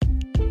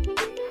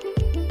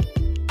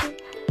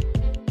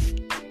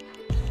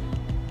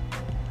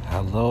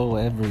Hello,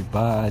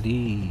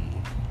 everybody.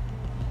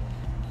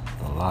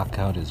 The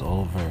lockout is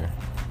over.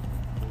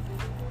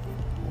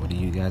 What do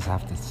you guys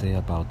have to say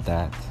about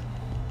that?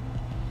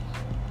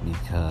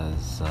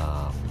 Because,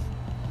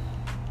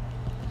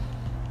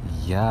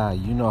 yeah,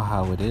 you know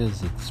how it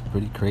is. It's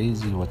pretty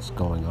crazy what's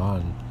going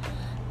on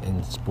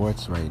in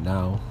sports right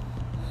now.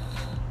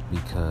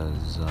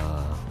 Because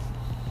a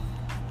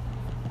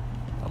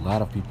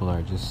lot of people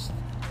are just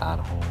at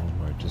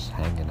home or just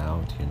hanging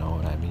out, you know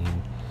what I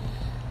mean?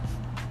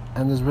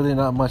 And there's really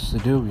not much to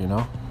do, you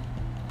know?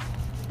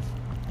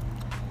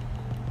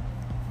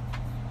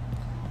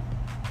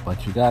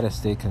 But you gotta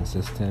stay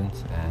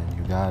consistent, and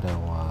you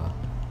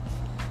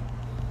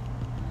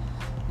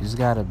just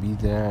gotta be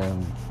there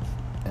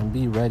and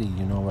be ready,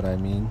 you know what I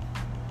mean?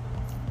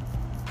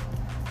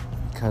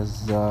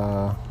 Because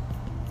the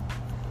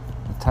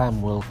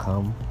time will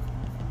come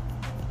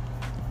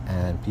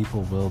and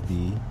people will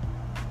be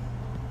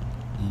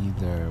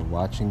either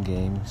watching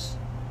games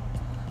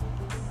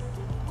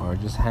or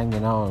just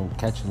hanging out and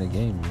catching the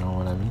game, you know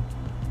what I mean?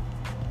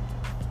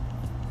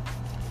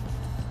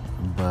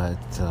 But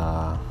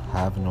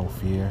have no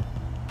fear,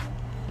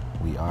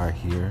 we are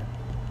here,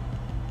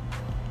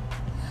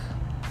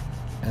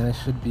 and it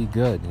should be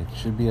good. It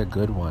should be a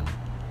good one.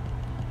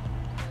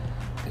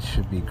 It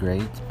should be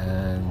great,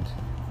 and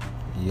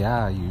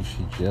yeah, you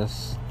should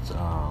just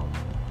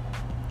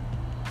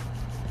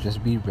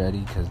be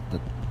ready, because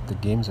the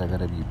games are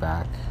gonna be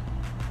back,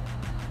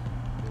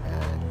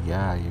 and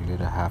yeah, you're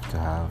gonna have to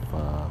have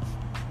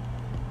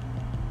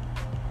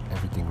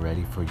everything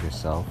ready for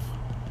yourself.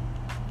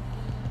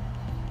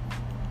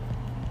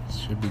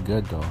 Should be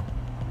good though.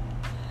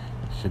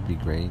 Should be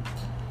great.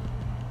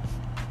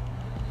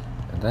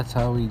 And that's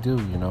how we do,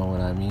 you know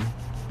what I mean?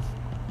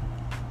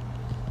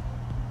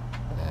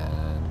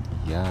 And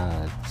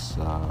yeah, it's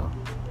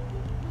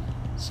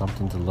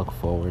something to look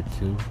forward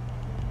to.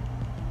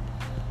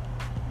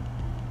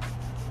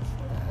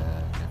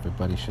 And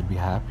everybody should be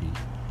happy.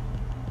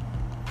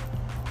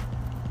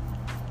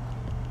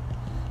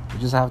 You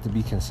just have to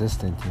be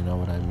consistent, you know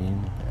what I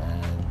mean?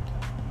 And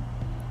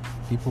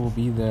people will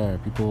be there,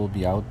 people will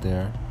be out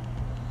there,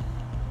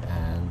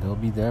 and they'll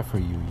be there for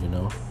you, you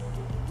know?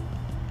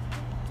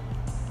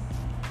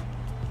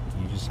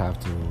 You just have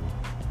to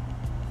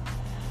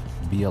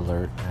be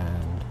alert,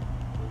 and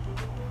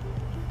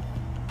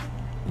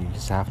you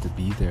just have to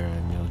be there,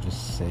 and you'll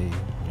just say,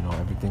 you know,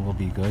 everything will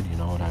be good, you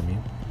know what I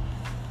mean?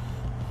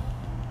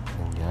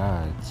 And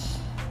yeah,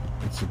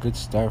 it's a good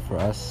start for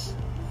us,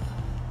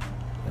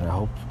 and I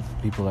hope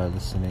people are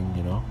listening,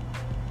 you know?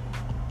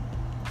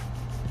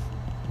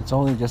 It's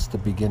only just the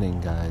beginning,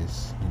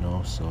 guys, you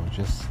know, so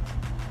just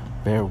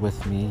bear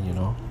with me, you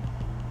know,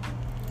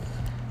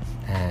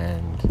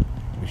 and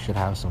we should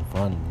have some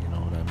fun, you know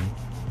what I mean?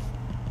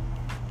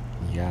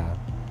 Yeah.